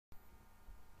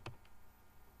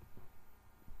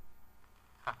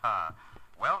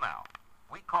Well now,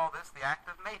 we call this the act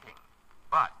of mating.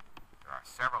 But there are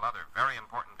several other very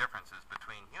important differences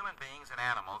between human beings and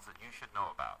animals that you should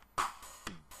know about.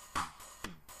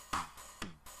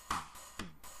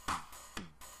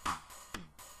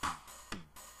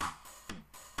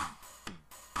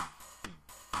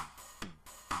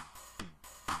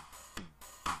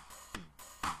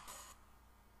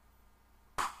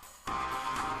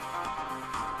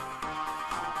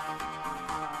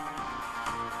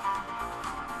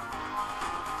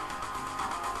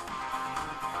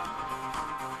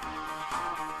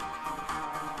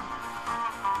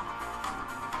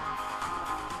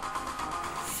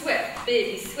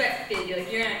 Sweat, baby,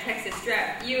 like you're in a Texas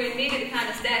drought. You and me do the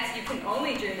kind of stacks you can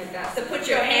only dream about. So put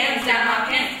your hands down my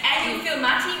pants, and you feel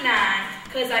my T9,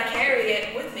 cause I carry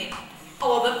it with me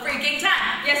all the freaking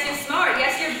time. Yes, you're smart,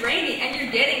 yes, you're brainy, and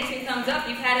you're getting 2 thumbs up.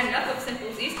 You've had enough of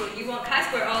simple Z-score. You want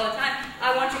chi-square all the time.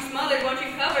 I want you smothered, want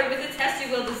you covered with a test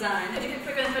you will design. Cause you can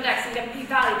quicker than FedEx and get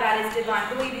P-value, that is divine.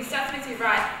 Believe these stats makes me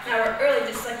right. Now we're early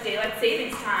just like daylight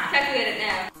savings time. Calculate it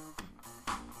now.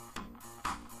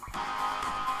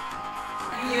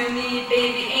 You and me,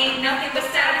 baby, ain't nothing but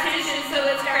statiticians, so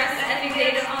let's cross the effing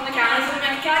data on the counter so we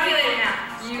can calculate it now.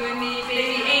 You and me,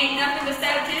 baby, ain't nothing but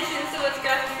statisticians, so let's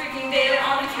grab the freaking data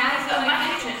on the counters of my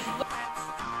kitchen.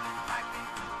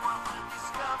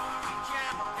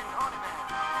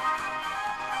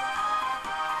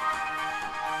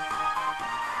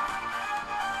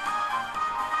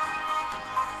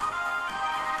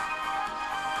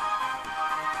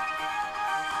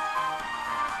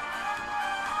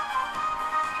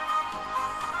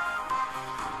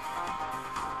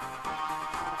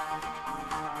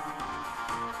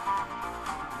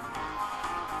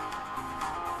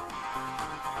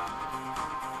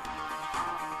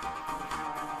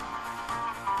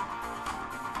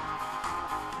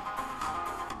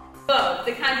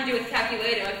 The kind you do with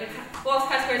calculator, like the false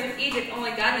chi-squares of Egypt,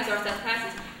 only God knows our such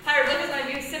passes. Hieroglyphics might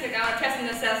be Pacific, I want testing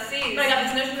the South Seas. But I got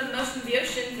this notion of the motion of the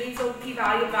ocean, leads to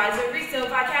P-value advisory, so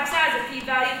if I capsize a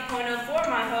P-value 0.04,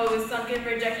 my hoe is sunken,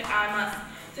 rejected, I must.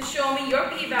 To show me your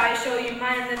P-value, show you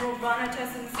mine, and then we'll run a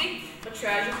test and see what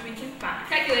treasures we can find.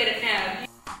 Calculate it now.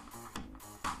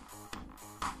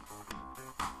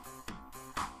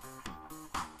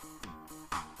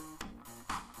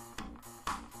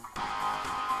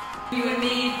 You and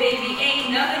me, baby,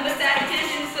 ain't nothing but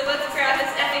statisticians, so let's grab this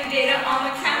effing data on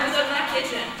the counters of my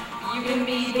kitchen. You and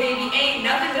me, baby, ain't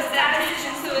nothing but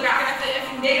statisticians, so let's grab the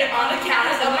effing data on the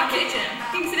counters of my kitchen.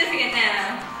 Insignificant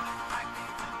now.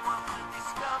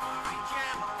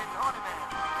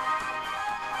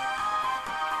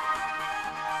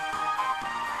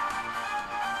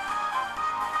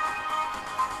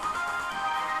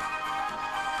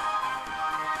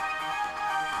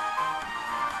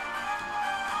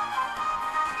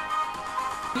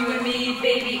 You and me,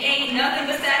 baby, ain't nothing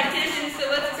but statisticians,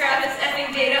 so let's grab this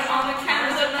effing data on the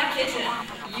counters of my kitchen.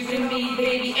 You and me,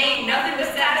 baby, ain't nothing but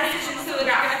statisticians, so let's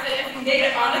grab the effing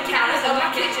data on the